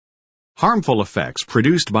Harmful effects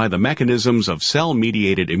produced by the mechanisms of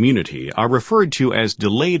cell-mediated immunity are referred to as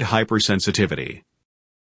delayed hypersensitivity.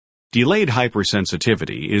 Delayed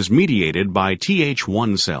hypersensitivity is mediated by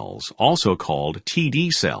Th1 cells, also called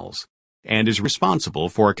Td cells, and is responsible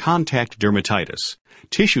for contact dermatitis,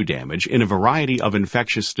 tissue damage in a variety of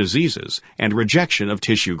infectious diseases, and rejection of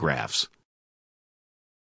tissue grafts.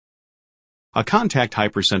 A contact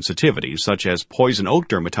hypersensitivity, such as poison oak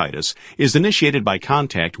dermatitis, is initiated by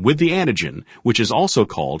contact with the antigen, which is also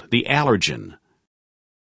called the allergen.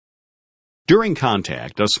 During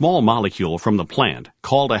contact, a small molecule from the plant,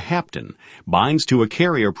 called a hapten, binds to a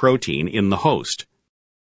carrier protein in the host.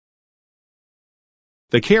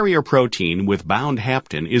 The carrier protein with bound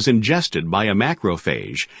hapten is ingested by a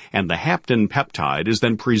macrophage, and the hapten peptide is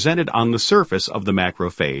then presented on the surface of the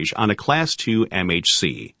macrophage on a class II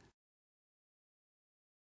MHC.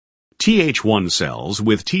 Th1 cells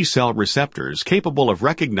with T-cell receptors capable of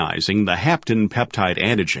recognizing the hapten peptide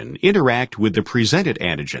antigen interact with the presented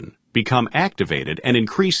antigen, become activated, and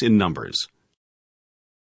increase in numbers.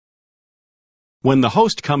 When the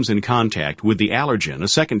host comes in contact with the allergen a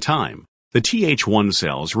second time, the Th1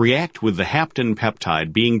 cells react with the hapten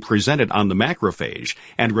peptide being presented on the macrophage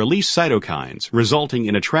and release cytokines, resulting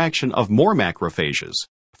in attraction of more macrophages,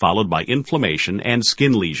 followed by inflammation and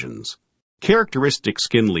skin lesions. Characteristic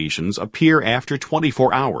skin lesions appear after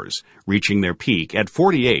 24 hours, reaching their peak at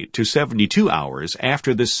 48 to 72 hours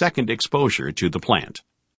after the second exposure to the plant.